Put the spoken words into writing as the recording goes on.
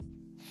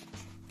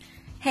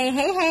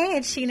Hey,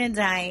 it's Sheena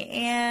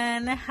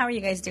Diane. How are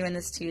you guys doing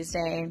this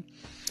Tuesday?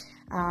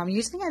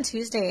 Usually on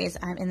Tuesdays,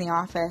 I'm in the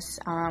office,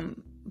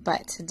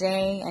 but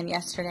today and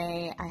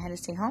yesterday, I had to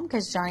stay home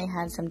because Johnny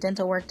had some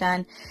dental work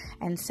done,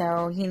 and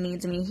so he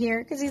needs me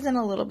here because he's in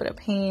a little bit of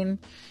pain.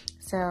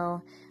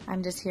 So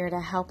I'm just here to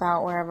help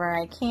out wherever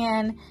I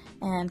can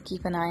and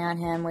keep an eye on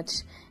him, which,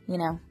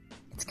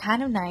 it's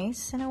kind of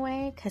nice in a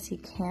way because he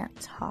can't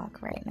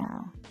talk right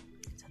now.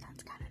 So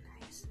that's kind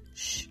of nice.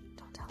 Shh,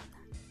 don't tell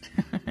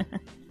him that.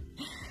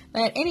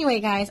 But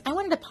anyway, guys, I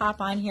wanted to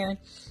pop on here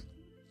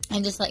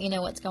and just let you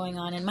know what's going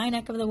on in my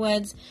neck of the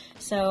woods.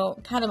 So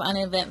kind of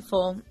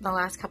uneventful the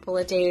last couple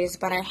of days,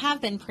 but I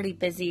have been pretty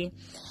busy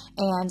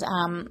and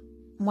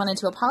wanted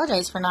to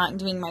apologize for not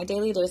doing my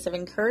daily dose of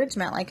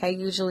encouragement like I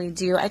usually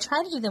do. I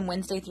try to do them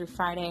Wednesday through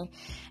Friday,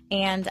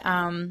 and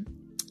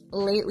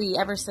lately,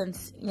 ever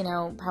since,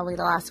 probably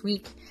the last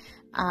week,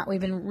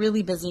 we've been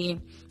really busy,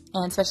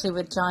 and especially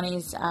with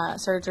Johnny's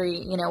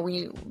surgery,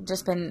 we've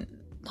just been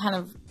kind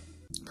of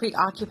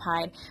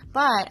preoccupied,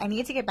 but I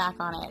need to get back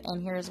on it,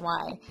 and here's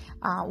why.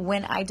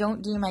 When I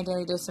don't do my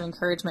daily dose of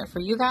encouragement for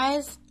you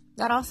guys,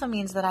 that also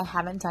means that I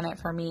haven't done it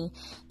for me,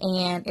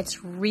 and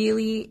it's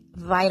really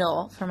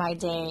vital for my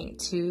day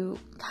to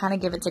kind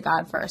of give it to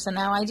God first. And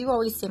now I do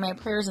always say my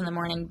prayers in the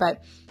morning,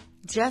 but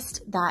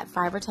just that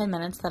 5 or 10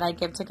 minutes that I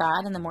give to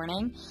God in the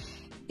morning,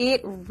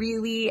 it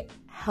really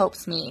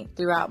helps me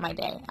throughout my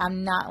day.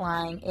 I'm not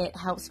lying. It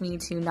helps me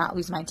to not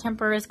lose my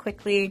temper as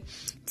quickly,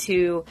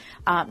 to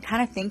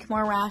kind of think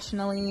more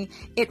rationally.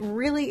 It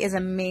really is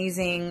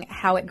amazing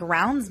how it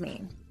grounds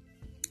me.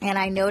 And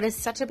I notice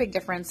such a big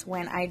difference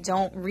when I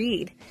don't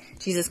read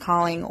Jesus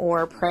Calling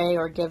or pray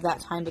or give that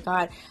time to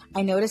God.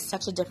 I notice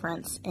such a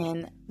difference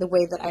in the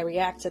way that I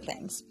react to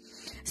things.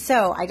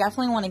 So I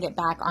definitely want to get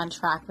back on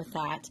track with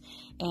that.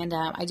 And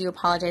I do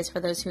apologize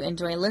for those who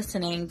enjoy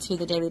listening to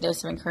the Daily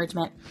Dose of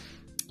Encouragement.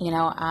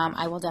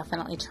 I will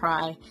definitely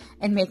try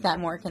and make that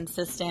more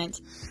consistent.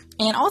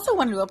 And also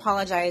wanted to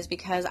apologize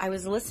because I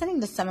was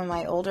listening to some of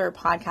my older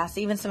podcasts,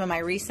 even some of my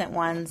recent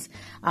ones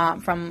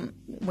from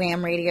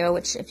Wham Radio,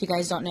 which if you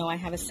guys don't know, I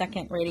have a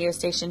second radio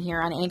station here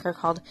on Anchor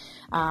called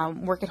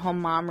Work at Home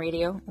Mom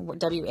Radio,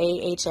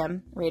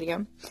 WAHM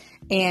Radio.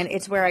 And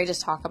it's where I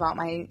just talk about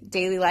my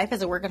daily life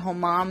as a work at home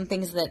mom,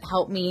 things that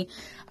help me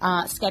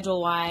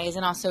schedule wise,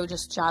 and also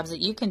just jobs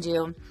that you can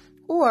do,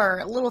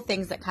 or little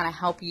things that kind of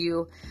help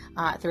you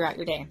throughout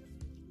your day.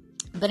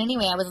 But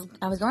anyway,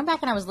 I was going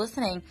back and I was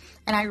listening,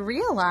 and I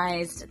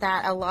realized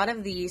that a lot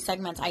of the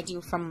segments I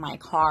do from my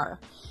car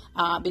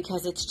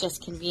because it's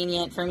just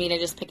convenient for me to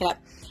just pick it up.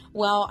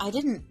 Well, I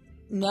didn't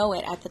know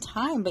it at the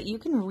time, but you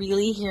can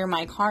really hear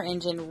my car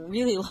engine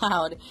really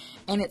loud,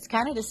 and it's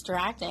kind of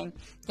distracting.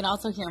 You can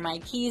also hear my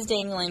keys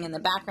dangling in the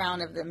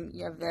background of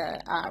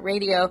the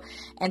radio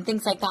and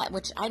things like that,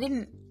 which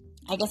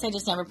I guess I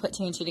just never put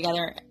two and two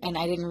together, and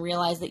I didn't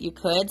realize that you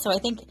could. So I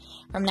think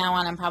from now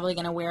on, I'm probably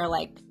going to wear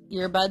like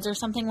earbuds or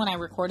something when I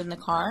record in the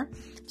car.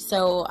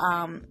 So,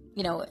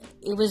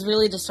 it was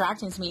really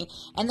distracting to me.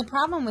 And the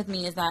problem with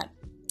me is that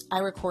I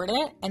record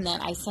it and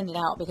then I send it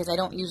out because I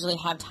don't usually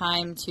have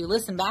time to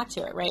listen back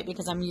to it, right?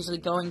 Because I'm usually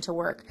going to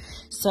work.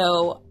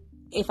 So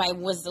if I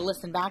was to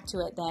listen back to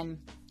it, then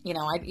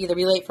I'd either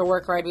be late for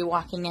work or I'd be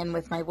walking in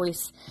with my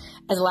voice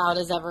as loud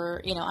as ever,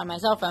 on my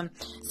cell phone.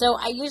 So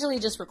I usually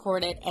just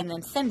record it and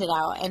then send it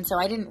out. And so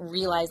I didn't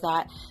realize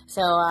that.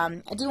 So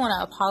I do want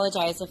to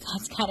apologize if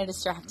that's kind of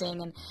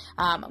distracting. And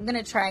I'm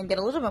going to try and get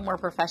a little bit more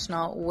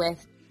professional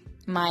with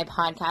my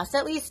podcast,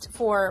 at least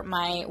for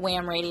my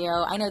Wham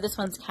Radio. I know this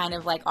one's kind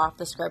of like off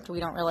the script. We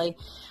don't really,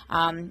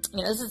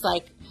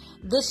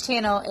 this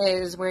channel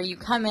is where you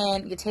come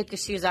in, you take your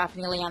shoes off,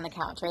 and you lay on the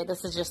couch, right?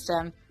 This is just,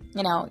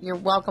 you're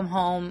welcome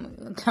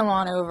home, come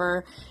on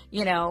over,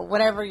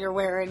 whatever you're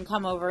wearing,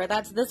 come over.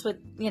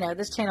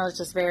 This channel is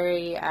just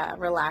very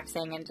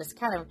relaxing and just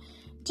kind of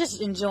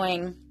just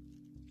enjoying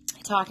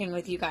talking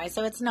with you guys.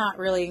 So it's not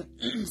really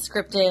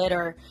scripted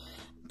or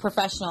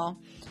professional.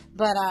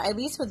 But at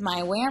least with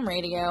my Wham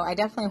Radio, I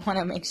definitely want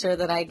to make sure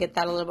that I get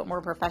that a little bit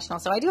more professional.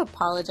 So I do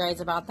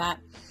apologize about that.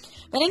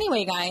 But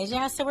anyway, guys,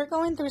 so we're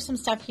going through some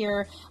stuff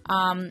here,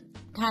 kind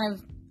of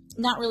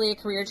not really a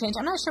career change.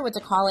 I'm not sure what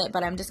to call it,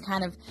 but I'm just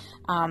kind of,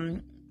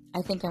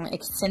 I think I'm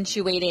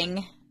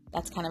accentuating,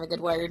 that's kind of a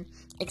good word,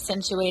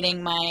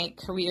 accentuating my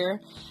career,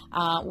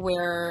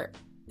 where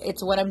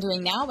it's what I'm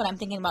doing now, but I'm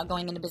thinking about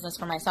going into business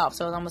for myself.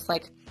 So it's almost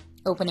like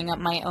opening up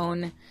my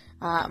own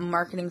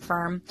marketing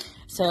firm.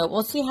 So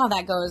we'll see how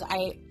that goes.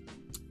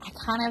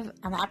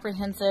 I'm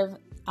apprehensive.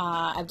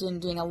 I've been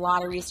doing a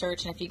lot of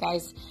research, and if you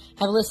guys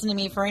have listened to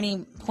me for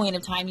any point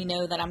of time, you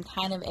know that I'm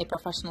kind of a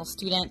professional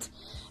student.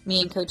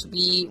 Me and Coach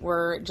B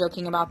were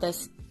joking about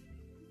this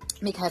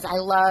because I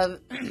love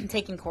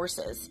taking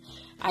courses.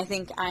 I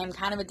think I'm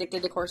kind of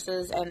addicted to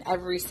courses, and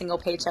every single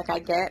paycheck I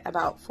get,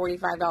 about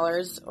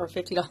 $45 or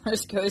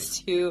 $50 goes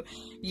to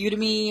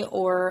Udemy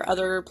or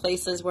other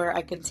places where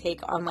I can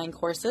take online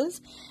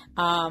courses.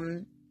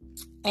 And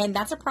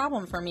that's a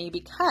problem for me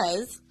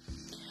because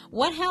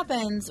what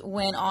happens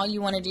when all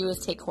you want to do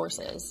is take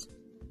courses?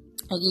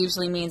 it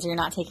usually means you're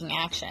not taking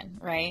action,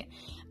 right?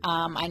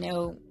 I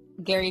know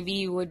Gary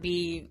Vee would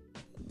be,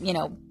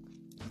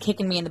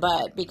 kicking me in the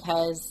butt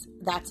because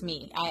that's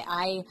me.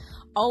 I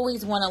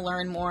always want to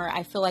learn more.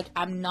 I feel like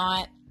I'm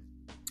not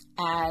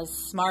as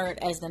smart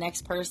as the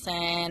next person,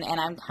 and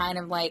I'm kind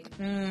of like,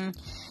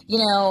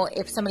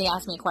 if somebody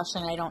asks me a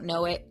question and I don't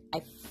know it,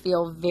 I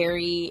feel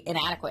very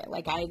inadequate.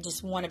 Like, I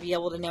just want to be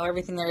able to know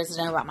everything there is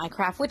to know about my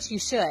craft, which you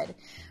should.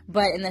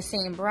 But in the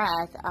same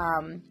breath,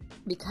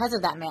 because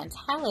of that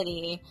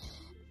mentality,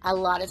 a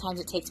lot of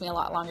times it takes me a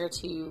lot longer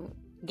to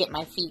get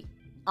my feet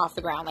off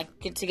the ground,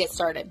 to get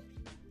started.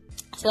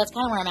 So that's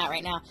kind of where I'm at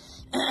right now.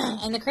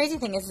 And the crazy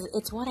thing is,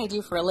 it's what I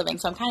do for a living.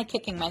 So I'm kind of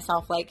kicking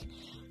myself, like,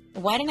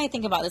 why didn't I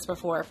think about this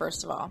before,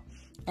 first of all?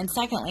 And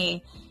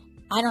secondly,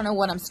 I don't know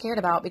what I'm scared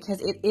about,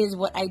 because it is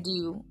what I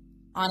do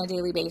on a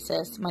daily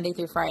basis, Monday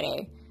through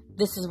Friday.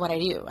 This is what I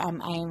do. I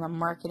am a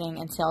marketing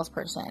and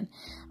salesperson.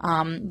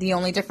 The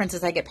only difference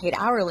is I get paid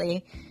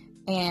hourly.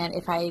 And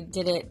if I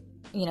did it,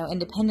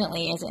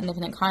 independently as an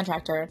independent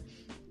contractor,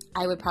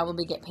 I would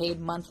probably get paid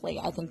monthly,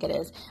 I think it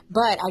is.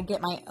 But I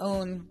get my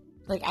own,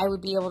 I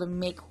would be able to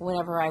make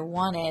whatever I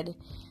wanted,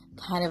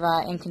 kind of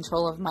in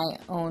control of my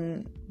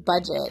own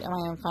budget and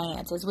my own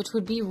finances, which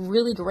would be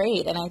really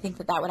great. And I think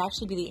that would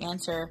actually be the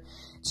answer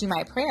to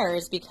my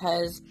prayers,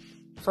 because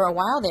for a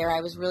while there, I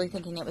was really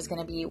thinking it was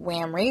going to be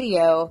Wham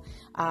Radio,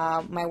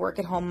 my work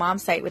at home mom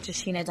site, which is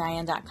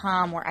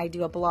SheenaDiane.com, where I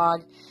do a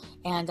blog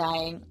and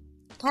I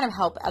kind of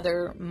help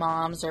other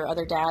moms or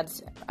other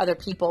dads, other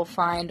people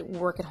find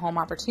work at home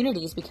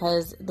opportunities,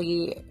 because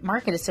the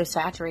market is so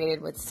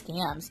saturated with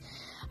scams.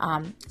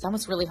 It's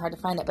almost really hard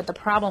to find it. But the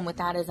problem with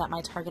that is that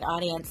my target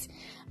audience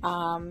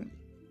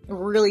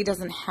really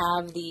doesn't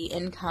have the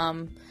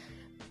income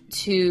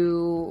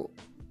to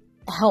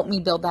help me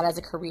build that as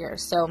a career.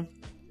 So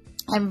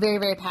I'm very,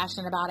 very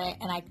passionate about it,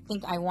 and I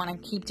think I want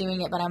to keep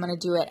doing it, but I'm going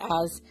to do it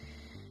as,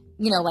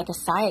 like a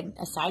side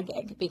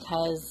gig,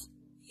 because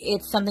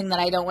it's something that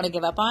I don't want to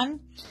give up on,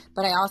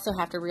 but I also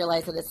have to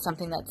realize that it's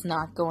something that's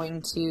not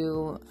going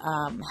to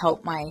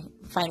help my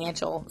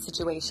financial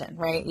situation,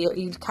 right?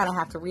 You kind of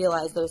have to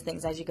realize those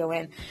things as you go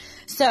in.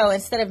 So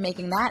instead of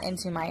making that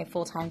into my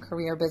full-time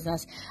career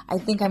business, I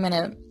think I'm going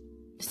to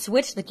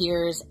switch the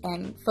gears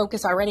and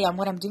focus already on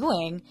what I'm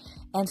doing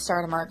and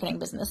start a marketing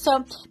business.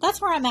 So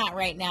that's where I'm at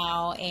right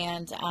now,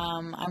 and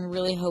I'm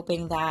really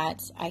hoping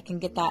that I can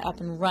get that up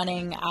and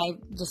running. I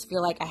just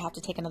feel like I have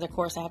to take another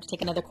course. I have to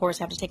take another course.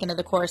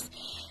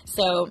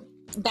 So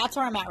that's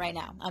where I'm at right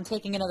now. I'm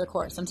taking another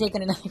course.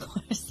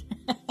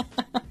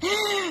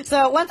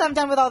 So once I'm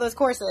done with all those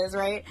courses,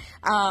 right?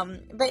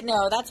 But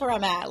no, that's where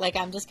I'm at.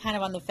 I'm just kind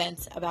of on the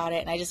fence about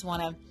it, and I just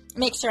want to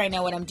make sure I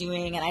know what I'm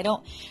doing. And I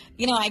don't,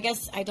 I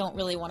guess I don't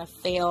really want to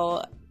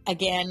fail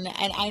again.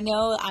 And I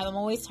know I'm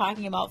always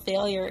talking about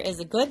failure is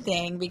a good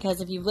thing,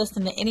 because if you've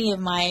listened to any of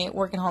my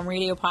Work at Home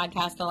Radio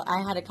podcasts,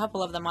 I had a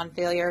couple of them on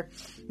failure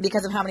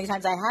because of how many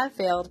times I have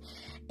failed.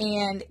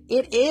 And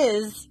it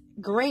is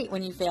great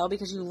when you fail,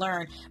 because you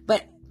learn.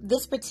 But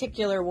this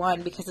particular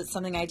one, because it's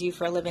something I do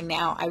for a living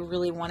now, I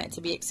really want it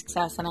to be a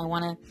success, and I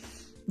want to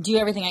do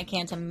everything I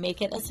can to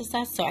make it a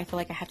success. So I feel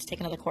like I have to take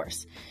another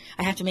course.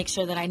 I have to make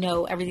sure that I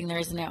know everything there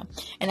is to know.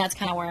 And that's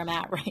kind of where I'm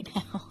at right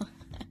now.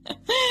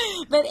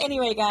 But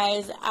anyway,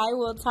 guys, I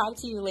will talk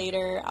to you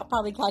later. I'll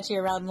probably catch you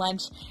around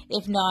lunch.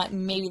 If not,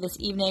 maybe this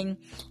evening.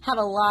 Have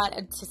a lot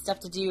of stuff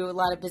to do, a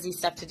lot of busy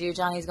stuff to do.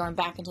 Johnny's going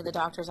back into the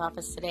doctor's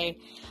office today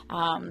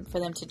for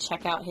them to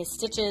check out his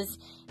stitches,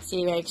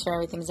 make sure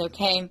everything's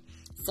okay.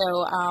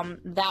 So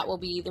that will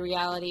be the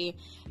reality.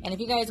 And if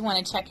you guys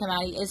want to check him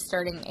out, he is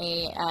starting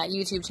a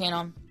YouTube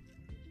channel,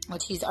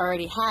 which he's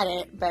already had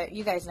it, but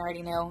you guys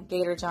already know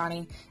Gator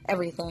Johnny,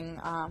 everything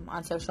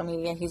on social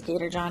media, he's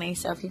Gator Johnny.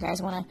 So if you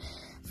guys want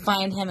to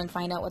find him and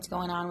find out what's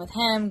going on with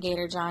him,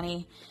 Gator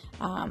Johnny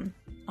on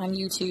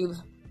YouTube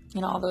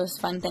and all those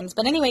fun things.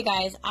 But anyway,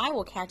 guys, I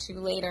will catch you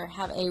later.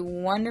 Have a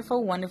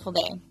wonderful, wonderful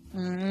day.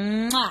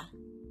 Mwah!